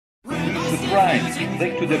subscribe,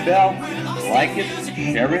 click to the bell, like it,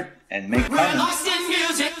 share it, and make comments.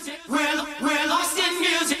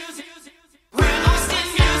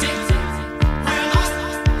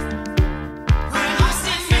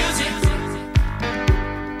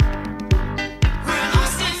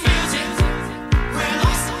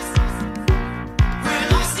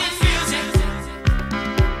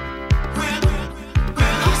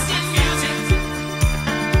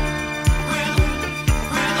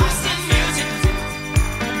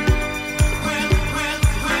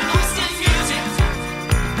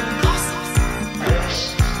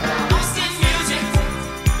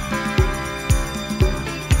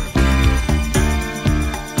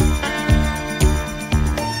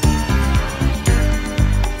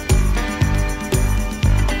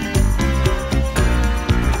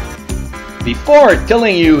 Before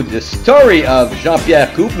telling you the story of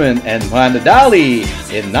JP Coopman and Muhammad Ali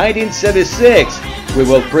in 1976, we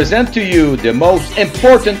will present to you the most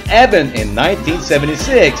important event in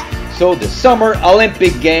 1976, so the Summer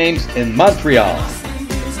Olympic Games in Montreal.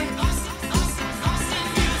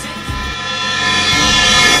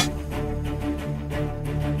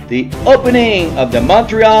 The opening of the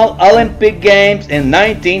Montreal Olympic Games in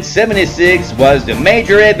 1976 was the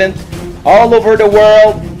major event all over the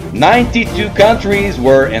world. 92 countries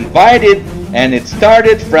were invited, and it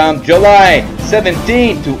started from July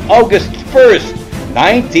 17 to August 1st,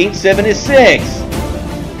 1976.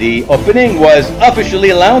 The opening was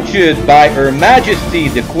officially launched by Her Majesty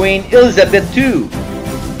the Queen Elizabeth II.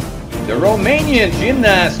 The Romanian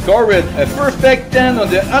gymnast scored a perfect 10 on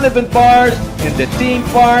the uneven bars in the team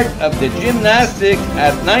part of the gymnastics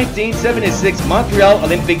at 1976 Montreal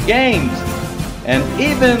Olympic Games. And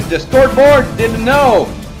even the scoreboard didn't know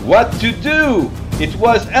what to do. It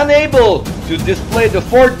was unable to display the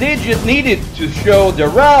 4 digits needed to show the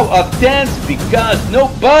row of tens because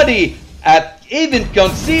nobody had even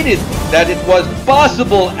conceded that it was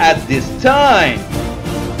possible at this time.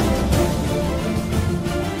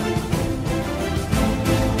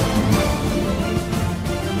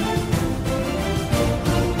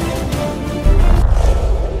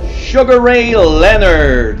 Sugar Ray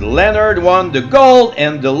Leonard. Leonard won the gold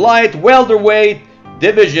in the light welterweight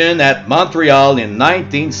division at Montreal in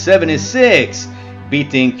 1976,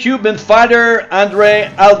 beating Cuban fighter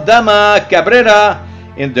Andre Aldama Cabrera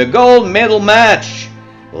in the gold medal match.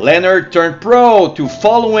 Leonard turned pro the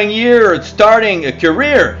following year, starting a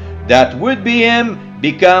career that would be him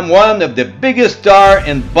become one of the biggest stars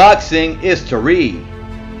in boxing history.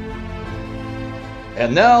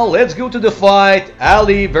 And now let's go to the fight,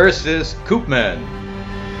 Ali versus Coopman.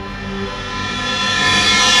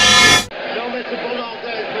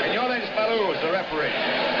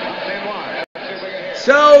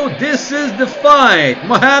 So this is the fight.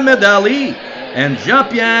 Muhammad Ali and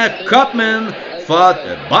JP Coopman fought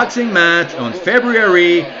a boxing match on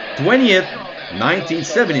February 20th,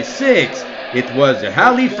 1976. It was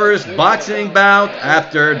Ali's first boxing bout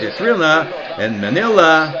after the thriller in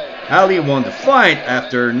Manila. Ali won the fight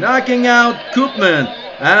after knocking out Coopman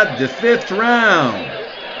at the 5th round.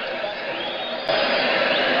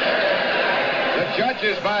 The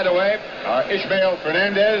judges, by the way, are Ismael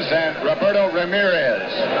Fernandez and Roberto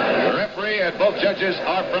Ramirez. The referee and both judges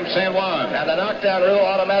are from San Juan. And the knockdown rule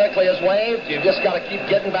automatically is waived. You've just got to keep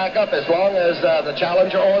getting back up as long as the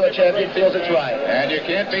challenger or the champion feels it's right. And you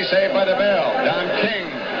can't be saved by the bell. Don King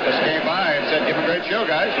just came by and said, "Give him a great show,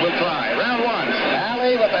 guys. We'll try." Round 1.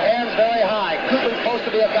 Ali with the hands very high. Coopman's supposed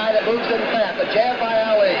to be a guy that moves in fast. The jab by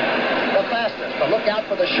Ali, the fastest. But look out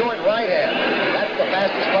for the short right hand. That's the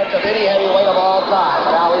fastest punch of any heavyweight of all time.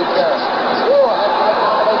 But Ali's there. Ooh, that's right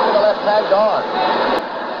combination to the left hand guard.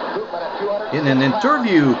 In an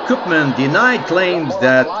interview, Coopman denied claims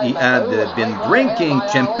that he had been drinking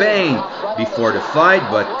champagne before the fight,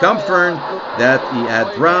 but confirmed that he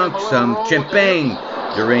had drunk some champagne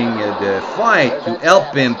during the fight to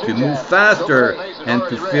help him to move faster and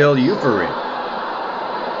to feel euphoric.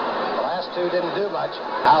 The last two didn't do much.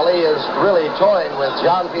 Ali is really toying with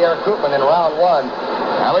Jean-Pierre Coopman in round 1.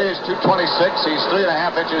 Ali is 226. He's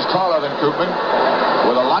 3.5 inches taller than Coopman,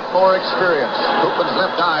 with a lot more experience. Coopman's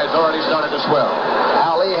left eye has already started to swell.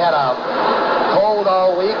 Ali had a cold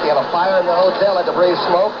all week. He had a fire in the hotel, had to breathe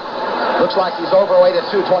smoke. Looks like he's overweight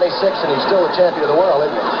at 226, and he's still the champion of the world,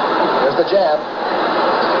 isn't he? There's the jab.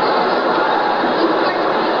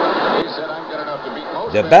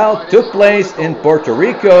 The bout took place in Puerto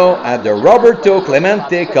Rico at the Roberto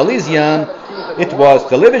Clemente Coliseum. It was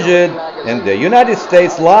television in the United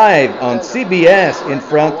States live on CBS in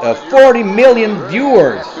front of 40 million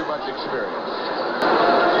viewers.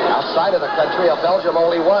 Now side of the country of Belgium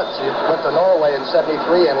only once. He went to Norway in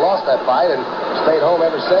 '73 and lost that fight and stayed home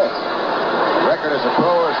ever since. The record as a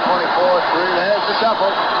pro is 24-3. There's the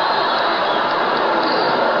shuffle.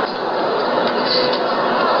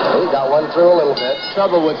 He got one through a little bit.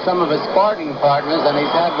 Trouble with some of his sparring partners, and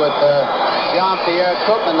he's had with JP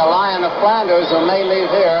Coopman, the Lion of Flanders, who may leave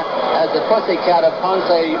here as the pussycat of Ponce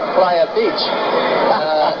Playa Beach.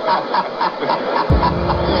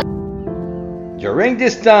 During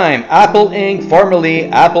this time, Apple Inc., formerly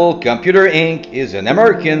Apple Computer Inc., is an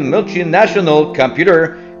American multinational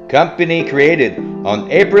computer company created on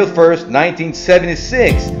April 1st,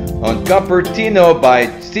 1976 on Cupertino by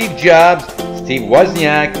Steve Jobs, Steve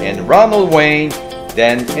Wozniak, and Ronald Wayne,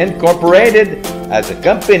 then incorporated as a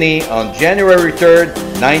company on January 3rd,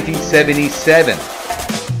 1977.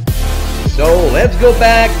 So let's go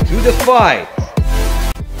back to the fight.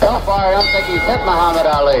 So far, I don't think he's hit Muhammad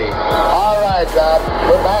Ali. All right,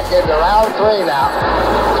 we're back into round 3 now.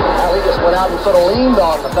 Well, he just went out and sort of leaned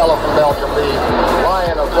on the fellow from Belgium, the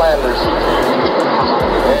Lion of Flanders.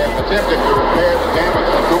 They have attempted to repair the damage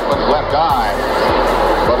to Coopman's left eye,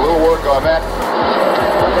 but a little work on that,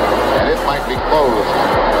 and it might be closed.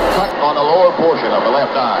 Cut on the lower portion of the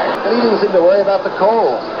left eye. And he didn't seem to worry about the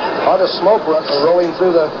cold or the smoke rolling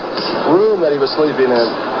through the room that he was sleeping in.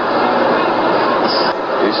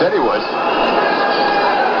 He said he would.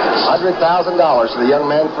 $100,000 to the young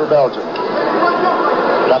man for Belgium.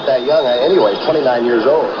 Not that young anyway, 29 years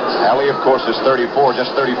old. Ali, of course, is 34,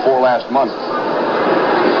 just 34 last month.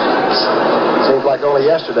 Seems like only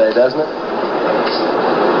yesterday, doesn't it?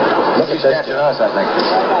 He's catching us, I think.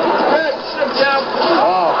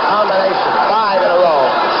 Oh, combination, 5 in a row.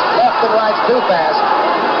 Left and right's too fast.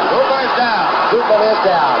 Coopman is down. Coopman is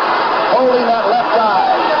down. Holding that left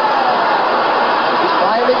eye. He's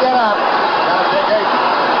trying to get up. Now take 8.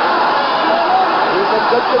 He's in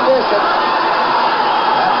good condition.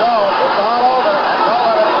 That's all. It's all over. That's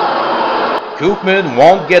all of it. Coopman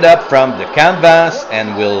won't get up from the canvas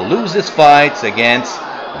and will lose his fights against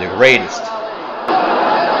the greatest.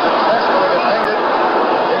 Successfully defended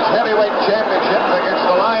his heavyweight championship against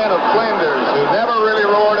the Lion of Flanders, who never really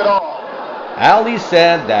roared at all. Ali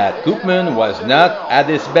said that Coopman was not at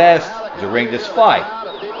his best during this fight.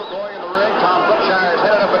 People going in the ring. Tom Brookshire is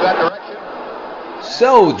headed up in that direction.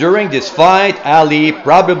 So during this fight, Ali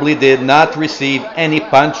probably did not receive any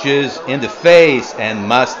punches in the face and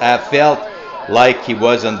must have felt like he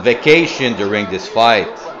was on vacation during this fight.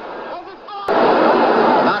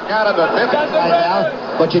 Knockout of the 5th. Right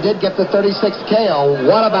now, but you did get the 36 KO.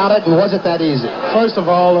 What about it, and was it that easy? First of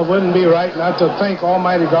all, it wouldn't be right not to thank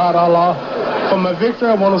Almighty God, Allah, for my victory.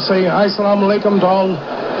 I want to say Assalamu alaikum to all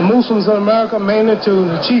the Muslims of America, mainly to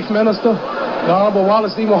the Chief Minister, the Honorable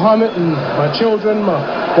Wallace D. Muhammad, and my children,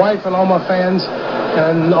 my wife, and all my fans,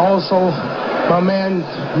 and also my man,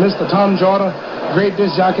 Mr. Tom Jordan, great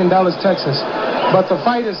disc jockey in Dallas, Texas. But the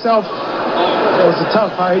fight itself, it was a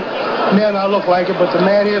tough fight. Man, I look like it, but the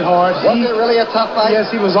man hit hard. Was it really a tough fight?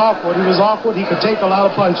 Yes, he was awkward. He was awkward. He could take a lot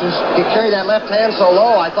of punches. You carried that left hand so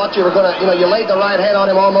low, I thought you were going to, you laid the right hand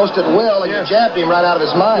on him almost at will, and you jabbed him right out of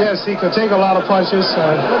his mind. Yes, he could take a lot of punches.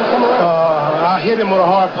 And, I hit him with a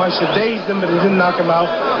hard punch. It dazed him, but it didn't knock him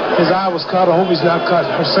out. His eye was cut. I hope he's not cut.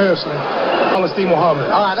 Seriously. Wallace D.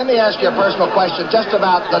 Muhammad. All right, let me ask you a personal question just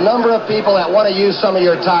about the number of people that want to use some of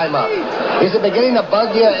your time up. Is it beginning to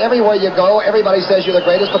bug you? Everywhere you go, everybody says you're the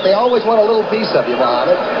greatest, but they always want a little piece of you,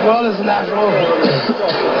 Muhammad. Well, it's natural.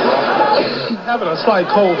 Having a slight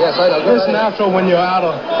cold. Yes, I know. It's natural when you're out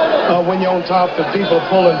of, when you're on top, the people are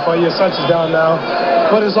pulling for you, such as down now.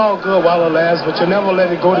 But it's all good while it lasts, but you never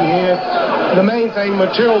let it go to your head. The main thing,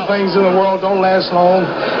 material things in the world don't last long,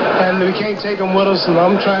 and we can't take them with us, and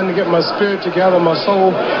I'm trying to get my spirit together, my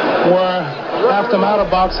soul, where after I'm out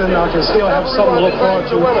of boxing, I can still have something to look forward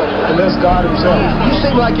to, and that's God himself. You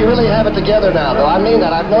seem like you really have it together now, though. I mean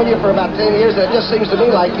that. I've known you for about 10 years, and it just seems to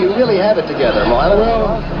me like you really have it together, Muhammad.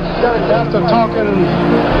 Well, after talking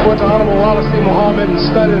with the Honorable Wallace D. Muhammad and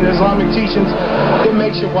studying Islamic teachings, it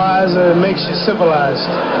makes you wise and it makes you civilized.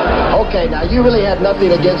 Okay, now you really had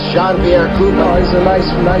nothing against Jean-Pierre Coopman. No, he's a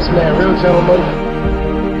nice man, real gentleman.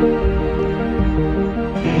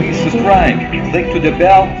 Please subscribe, click to the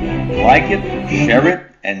bell, like it, share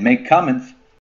it, and make comments.